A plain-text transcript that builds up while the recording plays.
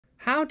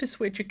How to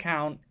switch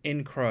account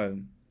in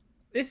Chrome.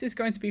 This is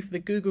going to be for the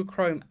Google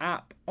Chrome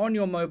app on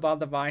your mobile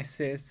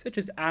devices such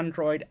as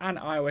Android and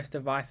iOS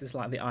devices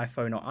like the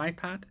iPhone or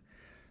iPad.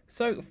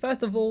 So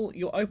first of all,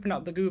 you'll open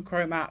up the Google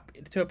Chrome app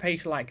to a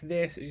page like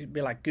this. It should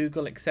be like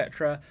Google,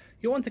 etc.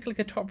 You'll want to click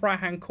the top right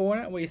hand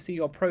corner where you see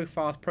your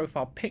profile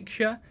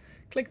picture.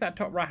 Click that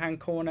top right hand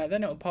corner,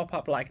 then it will pop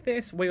up like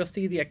this where you'll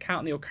see the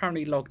account that you're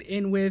currently logged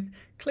in with.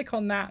 Click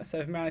on that. So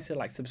if you manage to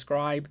like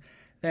subscribe,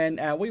 then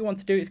what you want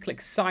to do is click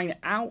sign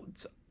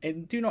out,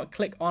 and do not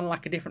click on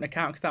like a different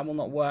account because that will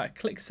not work.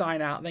 Click sign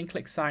out, then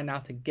click sign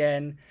out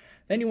again.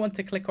 Then you want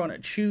to click on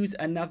choose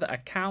another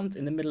account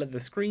in the middle of the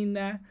screen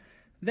there.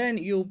 Then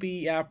you'll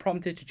be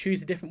prompted to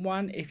choose a different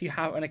one if you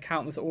have an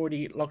account that's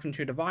already logged into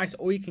your device,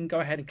 or you can go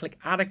ahead and click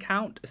add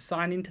account,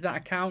 sign into that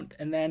account,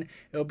 and then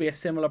it'll be a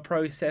similar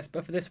process.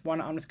 But for this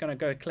one, I'm just going to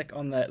go click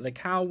on the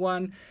cow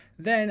one.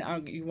 Then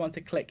you want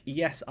to click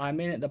yes, I'm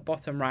in at the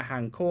bottom right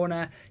hand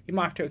corner. You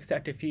might have to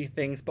accept a few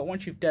things, but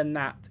once you've done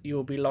that,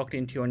 you'll be logged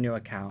into your new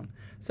account.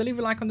 So leave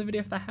a like on the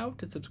video if that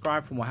helped, and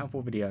subscribe for more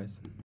helpful videos.